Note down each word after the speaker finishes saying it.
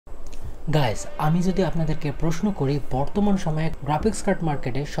Guys, আমি যদি আপনাদেরকে প্রশ্ন করি বর্তমান সময়ে গ্রাফিক্স কার্ড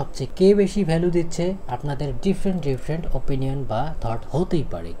মার্কেটে সবচেয়ে কে বেশি ভ্যালু দিচ্ছে, আপনাদের ডিফারেন্ট ওপিনিয়ন বা থট হতেই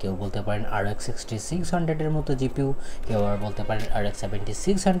পারে। কেউ বলতে পারেন RX 6600 এর মতো জিপিইউ, কেউ আর বলতে পারেন RX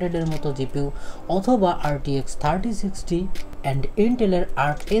 7600 এর মতো জিপিইউ, অথবা RTX 3060 অ্যান্ড ইন্টেলের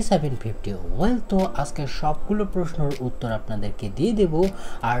A750। ওয়েল, তো আজকে সবগুলো প্রশ্নের উত্তর আপনাদেরকে দিয়ে দেব,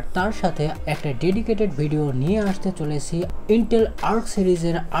 আর তার সাথে একটা ডেডিকেটেড ভিডিও নিয়ে আসতে চলেছি ইন্টেল আর্ক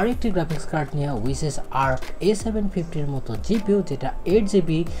সিরিজের আরেকটি গ্রাফিক্স কার্ড নিয়ে, উইচ ইজ আর্ক A750 এর মতো জিপিইউ, যেটা 8GB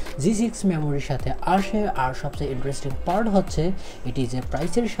G6 মেমোরির সাথে আসে। আর সবচেয়ে ইন্টারেস্টিং পার্ট হচ্ছে এটি যে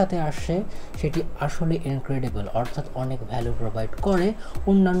প্রাইসের সাথে আসছে সেটি আসলে ইনক্রেডিবল, অর্থাৎ অনেক ভ্যালু প্রোভাইড করে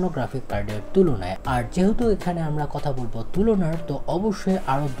অন্যান্য গ্রাফিক কার্ডের তুলনায়। আর যেহেতু এখানে আমরা কথা বলবো তুলনার, তো অবশ্যই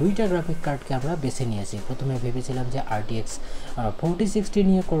আরও দুইটা গ্রাফিক কার্ডকে আমরা বেছে নিয়েছি। প্রথমে ভেবেছিলাম যে RTX 4060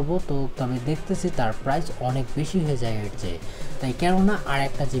 নিয়ে করব, তো তবে দেখতেছি তার প্রাইস অনেক বেশি হয়ে যায় এর চেয়ে, তাই কেননা আর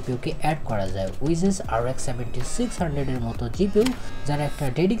একটা জিপিইউকে অ্যাড করা যায়, উইচ ইজ RX 7600 এর মতো জিপিইউ, যার একটা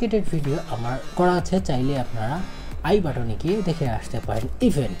ডেডিকেটেড ভিডিও আমার করা আছে, চাইলে আপনারা আই বাটনে গিয়ে দেখে আসতে পারেন।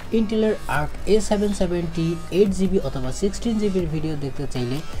 ইভেন ইন্টেলের আর্ক A770 8GB অথবা 16GBর ভিডিও দেখতে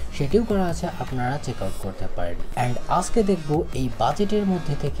চাইলে সেটিও করা আছে, আপনারা চেক আউট করতে পারেন। অ্যান্ড আজকে দেখব এই বাজেটের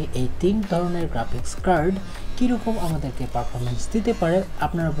মধ্যে থেকে এই তিন ধরনের গ্রাফিক্স কার্ড কীরকম আমাদেরকে পারফরমেন্স দিতে পারে।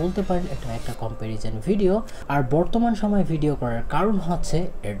 আপনারা বলতে পারেন এটা একটা কম্প্যারিজন ভিডিও, আর বর্তমান সময় ভিডিও করার কারণ হচ্ছে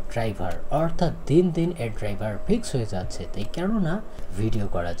এর ড্রাইভার, অর্থাৎ দিন দিন এর ড্রাইভার ফিক্স হয়ে যাচ্ছে, তাই কেননা ভিডিও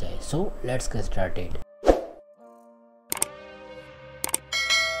করা যায়। So let's get started.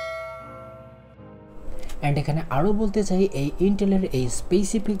 And এখানে আরও বলতে চাই, এই ইন্টেলের এই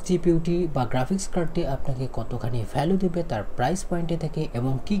স্পেসিফিক জিপিইউটি বা গ্রাফিক্স কার্ডটি আপনাকে কতখানি ভ্যালু দেবে তার প্রাইস পয়েন্টে থেকে,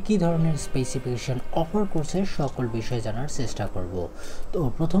 এবং কি ধরনের স্পেসিফিকেশন অফার করছে সকল বিষয় জানার চেষ্টা করব। তো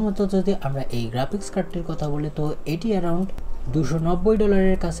প্রথমত যদি আমরা এই গ্রাফিক্স কার্ডটির কথা বলি, তো এটি অ্যারাউন্ড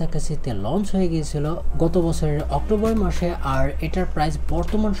 $290 কাছাকাছিতে লঞ্চ হয়ে গিয়েছিল গত বছরের অক্টোবর মাসে, আর এটার প্রাইস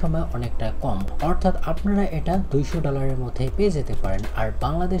বর্তমান সময়ে অনেকটা কম, অর্থাৎ আপনারা এটা $200 মধ্যে পেয়ে যেতে পারেন। আর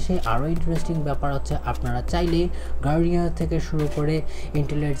বাংলাদেশে আরও ইন্টারেস্টিং ব্যাপার হচ্ছে, আপনারা চাইলে গার্ডিয়ান থেকে শুরু করে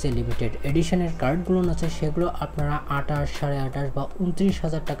ইন্টেলের যে লিমিটেড এডিশনের কার্ডগুলো আছে সেগুলো আপনারা 28, 28.5 বা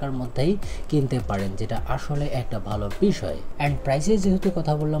 29,000 টাকার মধ্যেই কিনতে পারেন, যেটা আসলে একটা ভালো বিষয়। অ্যান্ড প্রাইসের যেহেতু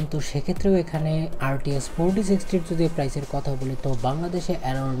কথা বললাম, তো সেক্ষেত্রেও এখানে RTX 4060 যদি প্রাইসের কথা বলি, তো বাংলাদেশে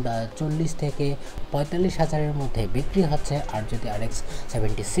অ্যারাউন্ড 40 থেকে 45 হাজারের মধ্যে বিক্রি হচ্ছে। আর যদি RX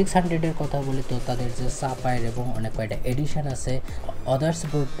 7600 এর কথা বলি, তো তাদের যে সাপায়ের এবং অনেক কয়টা এডিশন আছে আদার্স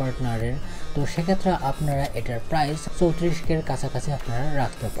বোর্ড পার্টনারের, তো সেক্ষেত্রে আপনারা এটার প্রাইস 34K কাছাকাছি আপনারা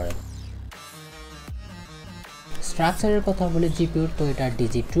রাখতে পারেন। স্ট্রাকচারের কথা বলে জিপিইউর, তো এটা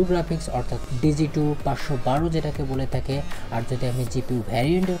DG2 গ্রাফিক্স, অর্থাৎ DG2 512 যেটাকে বলে থাকে। আর যদি আমি জিপিইউ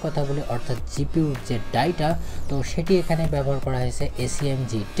ভ্যারিয়েন্টের কথা বলি, অর্থাৎ জিপিইউর যে ডাইটা, তো সেটি এখানে ব্যবহার করা হয়েছে ACM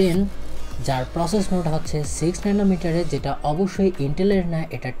G10, যার প্রসেস নোড হচ্ছে 6 ন্যানোমিটারে, যেটা অবশ্যই ইন্টেলের না,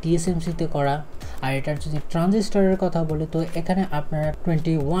 এটা TSMC-তে করা। আর এটার যদি ট্রানজিস্টরের কথা বলি, তো এখানে আপনারা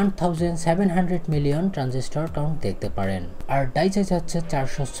 21,700 মিলিয়ন ট্রানজিস্টর কাউন্ট দেখতে পারেন। আর ডাই সাইজ হচ্ছে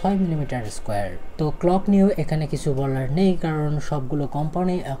 406 মিলিমিটার স্কোয়ার। তো ক্লক নিয়েও এখানে কিছু বলার নেই, কারণ সবগুলো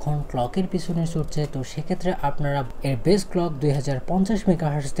কোম্পানি এখন ক্লকের পিছনে ছুটছে, তো সেক্ষেত্রে আপনারা এর বেস ক্লক 2050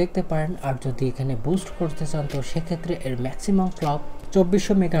 মেগাহার্টজ দেখতে পারেন। আর যদি এখানে বুস্ট করতে চান, তো সেক্ষেত্রে এর ম্যাক্সিমাম ক্লক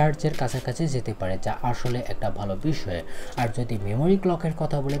 2400 মেগাহার্টজের কাছাকাছি যেতে পারে, যা আসলে একটা ভালো বিষয়। আর যদি মেমোরি ক্লকের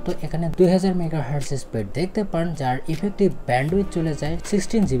কথা বলে, তো এখানে 2000 মেগাহার্টজ স্পিড দেখতে পান, যার ইফেক্টিভ ব্যান্ডউইথ চলে যায়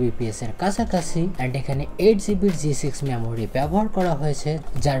 16 Gbps এর কাছাকাছি। অ্যান্ড এখানে 8GB G6 মেমোরি ব্যবহার করা হয়েছে,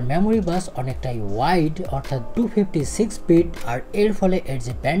 যার মেমোরি বাস অনেকটাই ওয়াইড, অর্থাৎ 256 বিট, আর এর ফলে এর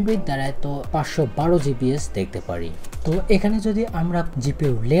যে ব্যান্ডউইথ দাঁড়ায় তো 512 Gbps দেখতে পারি। তো এখানে যদি আমরা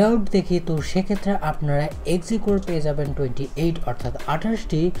জিপিইউ লেআউট দেখি, তো সেক্ষেত্রে আপনারা এক্সিকোর পেয়ে যাবেন 28, অর্থাৎ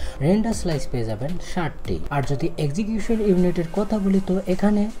 28টি, রেন্ডার স্লাইস পেয়ে যাবেন 60টি। আর যদি এক্সিকিউশন ইউনিটের কথা বলি, তো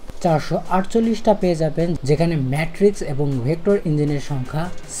এখানে 448টা পেয়ে যাবেন, যেখানে ম্যাট্রিক্স এবং ভেক্টর ইঞ্জিনের সংখ্যা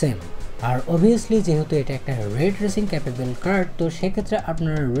সেম। আর অবভিয়াসলি যেহেতু এটা একটা রে ট্রেসিং ক্যাপেবল কার্ড, তো সেক্ষেত্রে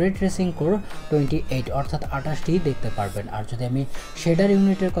আপনারা রে ট্রেসিং কোর 28, অর্থাৎ 28টি দেখতে পারবেন। আর যদি আমি শেডার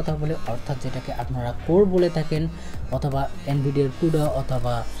ইউনিটের কথা বলি, অর্থাৎ যেটাকে আপনারা কোর বলে থাকেন, অথবা Nvidia CUDA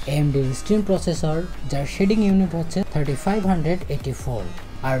অথবা AMD স্ট্রিম প্রসেসর, যার শেডিং ইউনিট হচ্ছে 3584।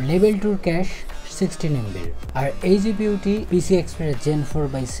 আর লেভেল 2 ক্যাশ 16 MB। আর এই জিপিইউটি PCI Express Gen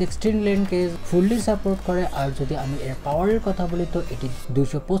 4/16 লেনকে fully support করে। আর যদি আমি এর পাওয়ারের কথা বলি, তো এটি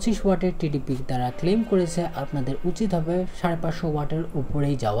 225 ওয়াটের TDP দ্বারা ক্লেম করেছে, আপনাদের উচিত হবে 550 ওয়াটের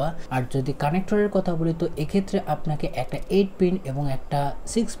উপরেই যাওয়া। আর যদি কানেক্টরের কথা বলি, তো এক্ষেত্রে আপনাকে একটা 8 পিন এবং একটা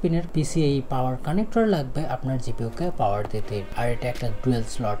 6 পিনের PCI পাওয়ার কানেক্টর লাগবে আপনার জিপিইউকে পাওয়ার দিতে। আর এটা একটা ডুয়েল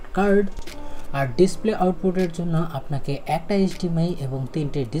স্লট কার্ড। আর ডিসপ্লে আউটপুটের জন্য আপনাকে একটা HDMI এবং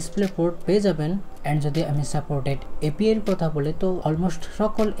 3টে ডিসপ্লে পোর্ট পেয়ে যাবেন। অ্যান্ড যদি আমি সাপোর্টেড API এর কথা বলি তো অলমোস্ট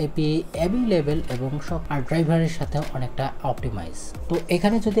সকল API অ্যাভেলেবেল এবং সব আর ড্রাইভারের সাথে অনেকটা অপটিমাইজ। তো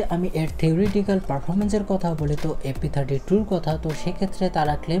এখানে যদি আমি এর থিওরিটিক্যাল পারফরমেন্সের কথা বলি তো AP32 কথা, তো সেক্ষেত্রে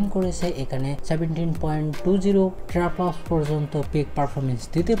তারা ক্লেম করেছে এখানে 17.20 টেরাফ্লপস পর্যন্ত পিক পারফরমেন্স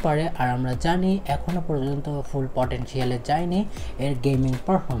দিতে পারে। আর আমরা জানি এখনো পর্যন্ত ফুল পটেনশিয়ালে যায়নি এর গেমিং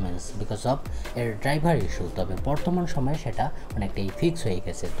পারফরমেন্স বিকজ অফ এর ড্রাইভার ইস্যু, তবে বর্তমান সময়ে সেটা অনেকটাই ফিক্স হয়ে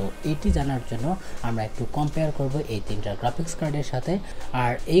গেছে। তো এটি জানার জন্য আমরা একটু কম্পেয়ার করব এই তিনটা গ্রাফিক্স কার্ডের সাথে।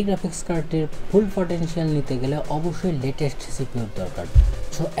 আর এই গ্রাফিক্স কার্ডের ফুল পটেনশিয়াল নিতে গেলে অবশ্যই লেটেস্ট সিপিইউ দরকার।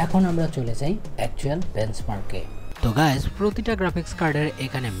 সো এখন আমরা চলে যাই অ্যাকচুয়াল বেঞ্চমার্কে। তো গাইস, প্রতিটা গ্রাফিক্স কার্ডের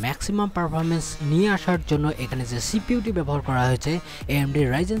এখানে ম্যাক্সিমাম পারফরমেন্স নিয়ে আসার জন্য এখানে যে সিপিইউটি ব্যবহার করা হয়েছে AMD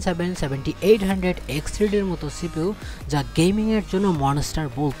Radeon 7800 X3D এর মতো সিপিইউ, যা গেমিং এর জন্য মনস্টার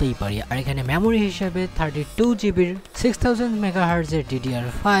বলতেই পারি। আর এখানে মেমোরি হিসেবে 32GB 6000 MHz এর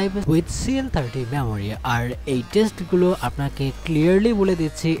DDR5 উইথ CL30 মেমোরি। আর এই টেস্টগুলো আপনাকে ক্লিয়ারলি বলে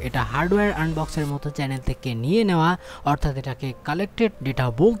দিচ্ছি এটা হার্ডওয়্যার আনবক্সের মতো চ্যানেল থেকে নিয়ে নেওয়া, অর্থাৎ এটাকে কালেক্টেড ডেটা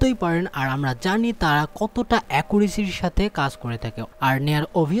বলতেই পারেন। আর আমরা জানি তারা কতটা অ্যাকুরেসির সাথে কাজ করে থাকে। আর নেয়ার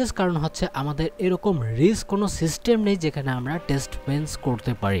অবভিয়াস কারণ হচ্ছে আমাদের এরকম রিস্ক কোনো সিস্টেম নেই যেখানে আমরা টেস্ট বেঞ্চ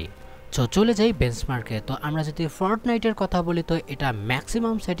করতে পারি। সো চলে যাই বেঞ্চমার্কে। তো আমরা যদি ফর্টনাইটের কথা বলি তো এটা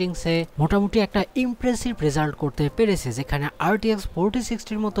ম্যাক্সিমাম সেটিংসে মোটামুটি একটা ইমপ্রেসিভ রেজাল্ট করতে পেরেছে, যেখানে RTX 4060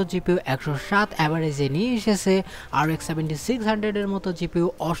 এর মতো জিপিইউ 107 অ্যাভারেজে নিয়ে এসেছে, RX 7600 এর মতো জিপিইউ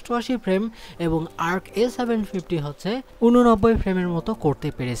 88 ফ্রেম এবং ARC A750 হচ্ছে 89 ফ্রেমের মতো করতে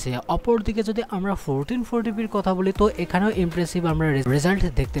পেরেছে। অপরদিকে যদি আমরা 1440p কথা বলি তো এখানেও ইমপ্রেসিভ আমরা রেজাল্ট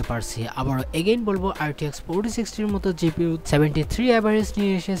দেখতে পারছি। আবার এগেইন বলবো RTX 4060 এর মতো জিপিইউ 73 অ্যাভারেজ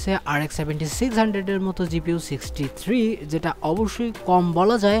নিয়ে এসেছে, RX 7600 এর মতো জিপিইউ 63, যেটা অবশ্যই কম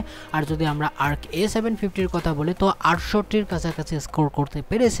বলা যায়। আর যদি আমরা ARC A750 এর কথা বলি তো 68 এর কাছাকাছি স্কোর করতে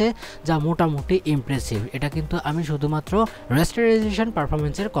পেরেছে, যা মোটামুটি ইমপ্রেসিভ। এটা কিন্তু আমি শুধুমাত্র রেস্টারাইজেশন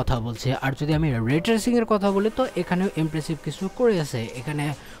পারফরমেন্সের কথা বলছি। আর যদি আমি রে ট্রেসিং এর কথা বলি তো এখানেও ইমপ্রেসিভ কিছু করেছে। এখানে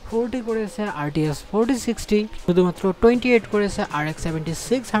 40 করেছে RTX 4060, শুধুমাত্র 28 করেছে RX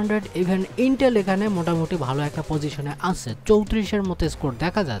 7600। ইভেন ইন্টেল এখানে মোটামুটি ভালো একটা পজিশনে আছে, 34 এর মতো স্কোর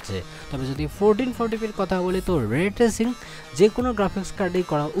দেখা যাচ্ছে। তবে যদি 1440p এর কথা বলি তো রে ট্রেসিং যে কোনো গ্রাফিক্স কার্ডেই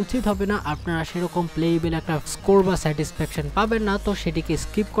করা উচিত হবে না, আপনারা সেরকম প্লেয়েবল একটা স্কোর বা স্যাটিসফ্যাকশন পাবেন না, তো সেটিকে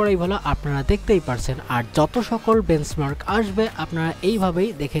স্কিপ করাই ভালো। আপনারা দেখতেই পারছেন। আর যত সকল বেঞ্চমার্ক আসবে আপনারা এইভাবেই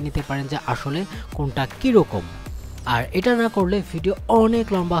দেখে নিতে পারেন যে আসলে কোনটা কীরকম। আর এটা না করলে ভিডিও অনেক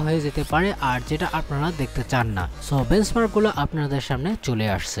লম্বা হয়ে যেতে পারে, আর যেটা আপনারা দেখতে চান না। সো বেঞ্চমার্কগুলো আপনাদের সামনে চলে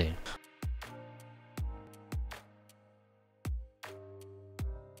আসছে।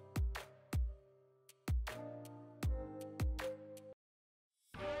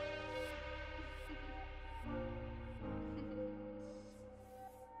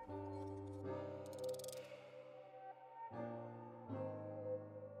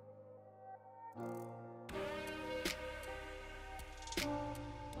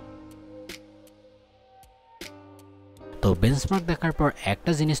 তো বেঞ্চমার্ক দেখার পর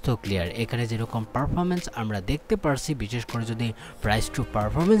একটা জিনিস তো ক্লিয়ার, এখানে যেরকম পারফরমেন্স আমরা দেখতে পারছি, বিশেষ করে যদি প্রাইস টু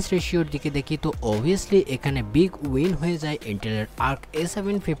পারফরমেন্স রেশিওর দিকে দেখি তো অবভিয়াসলি এখানে বিগ উইন হয়ে যায় ইন্টেলের ARC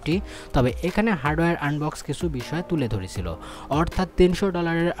A750। তবে এখানে হার্ডওয়্যার আনবক্স কিছু বিষয় তুলে ধরেছিল, অর্থাৎ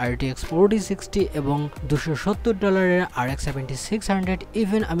 $300 RTX 4060 এবং $270 RX 7600।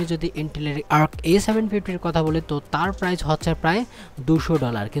 ইভেন আমি যদি ইন্টেলের ARC A750 এর কথা বলি তো তার প্রাইস হচ্ছে প্রায়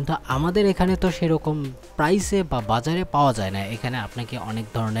 $200, কিন্তু আমাদের এখানে তো সেরকম প্রাইসে বা বাজারে পাওয়া যায় না। এখানে আপনাকে অনেক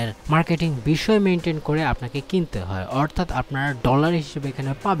ধরনের মার্কেটিং বিষয় মেনটেন করে আপনাকে কিনতে হয়, অর্থাৎ আপনারা ডলার হিসেবে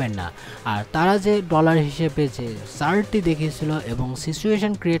এখানে পাবেন না। আর তারা যে ডলার হিসেবে যে চার্টটি দেখিয়েছিল এবং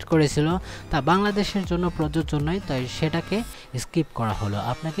সিচুয়েশন ক্রিয়েট করেছিল তা বাংলাদেশের জন্য প্রযোজ্য নয়, তাই সেটাকে স্কিপ করা হলো।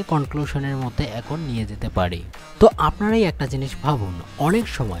 আপনাকে কনক্লুশনের মধ্যে এখন নিয়ে যেতে পারি। তো আপনারাই একটা জিনিস ভাবুন, অনেক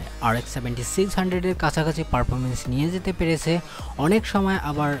সময় RX 7600 এর কাছাকাছি পারফরমেন্স নিয়ে যেতে পেরেছে, অনেক সময়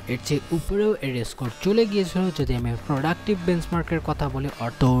আবার এর চেয়ে উপরেও এর স্কোর চলে গিয়েছিল। যদি আমি প্রোডাক্টিভ বেঞ্চমার্কের কথা বলি,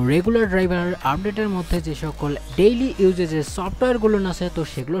 অর্থ রেগুলার ড্রাইভার আপডেটের মধ্যে যে সকল ডেইলি ইউজেজের সফটওয়্যারগুলো আছে তো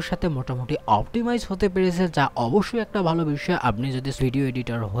সেগুলোর সাথে মোটামুটি অপটিমাইজ হতে পেরেছে, যা অবশ্যই একটা ভালো বিষয়। আপনি যদি ভিডিও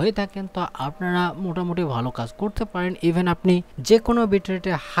এডিটর হয়ে থাকেন তো আপনারা মোটামুটি ভালো কাজ করতে পারেন। ইভেন আপনি যে কোনো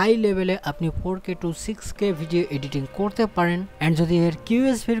বিটরেটে হাই লেভেলে আপনি 4K to 6K video editing করতে পারেন। অ্যান্ড যদি এর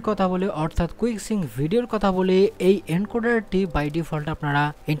QSVর কথা বলি, অর্থাৎ কুইক সিঙ্ক ভিডিওর কথা বলি, এই এনকোডারটি বাই ডিফল্ট আপনারা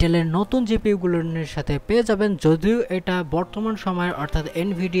ইন্টেলের নতুন জিপিইউগুলোর সাথে পেয়ে যাবেন। যদিও এটা বর্তমান সময়ের অর্থাৎ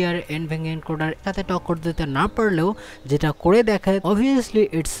এনভিডিয়ার এনভেঙ্গা এনকোডার সাথে টক্কর দিতে না পারলেও যেটা করে দেখায় অবভিয়াসলি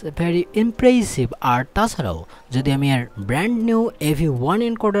ইটস ভেরি ইমপ্রেসিভ। আর তাছাড়াও যদি আমি আর ব্র্যান্ড নিউ AV1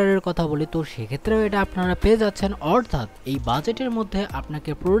 এনকোডারের কথা বলি তো সেক্ষেত্রেও এটা আপনারা পেয়ে যাচ্ছেন, অর্থাৎ এই বাজেটের মধ্যে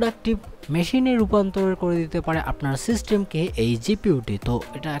আপনাকে প্রোডাক্টিভ মেশিনে রূপান্তর করে দিতে পারে আপনার সিস্টেমকে এই জিপিইউটি। তো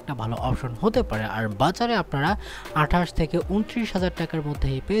এটা একটা ভালো অপশন হতে পারে। আর বাজারে আপনারা 28 থেকে 29,000 টাকার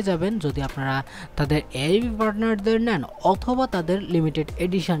মধ্যেই পেয়ে যাবেন যদি আপনারা তাদের এআইবি পার্টনারদের নেন অথবা তাদের লিমিটেড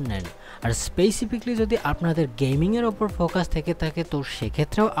এডিশন নেন। আর স্পেসিফিকলি যদি আপনাদের গেমিংয়ের ওপর ফোকাস থেকে থাকে তো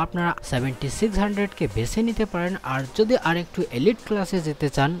সেক্ষেত্রেও আপনারা 7600কে বেছে নিতে পারেন। আর যদি আরেকটু এলিট ক্লাসে যেতে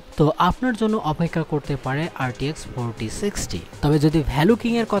চান তো আপনার জন্য অপেক্ষা করতে পারে RTX 4060। তবে যদি ভ্যালু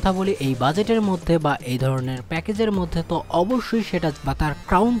কিং এর কথা বলি এই বাজেটের মধ্যে বা এই ধরনের প্যাকেজের মধ্যে তো অবশ্যই সেটা বা তার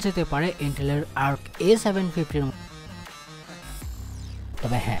ক্রাউন যেতে পারে ইন্টেলের A750 এর।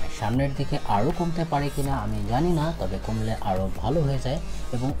 তবে হ্যাঁ, সামনের দিকে আরও কমতে পারে কিনা আমি জানি না, তবে কমলে আরও ভালো হয়ে যায়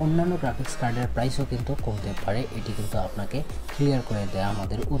এবং অন্যান্য গ্রাফিক্স কার্ডের প্রাইসও কিন্তু কমতে পারে, এটি কিন্তু আপনাকে ক্লিয়ার করে দেওয়া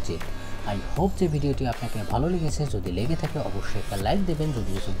আমাদের উচিত। আই হোপ যে ভিডিওটি আপনাকে ভালো লেগেছে। যদি লেগে থাকে অবশ্যই একটা লাইক দেবেন,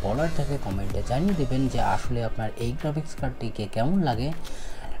 যদি কিছু বলার থাকে কমেন্টে জানিয়ে দেবেন যে আসলে আপনার এই গ্রাফিক্স কার্ডটিকে কেমন লাগে।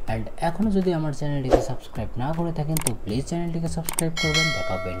 অ্যান্ড এখনও যদি আমার চ্যানেলটিকে সাবস্ক্রাইব না করে থাকেন তো প্লিজ চ্যানেলটিকে সাবস্ক্রাইব করবেন।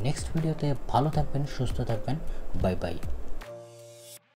 দেখা হবে নেক্সট ভিডিওতে। ভালো থাকবেন, সুস্থ থাকবেন, বাই বাই।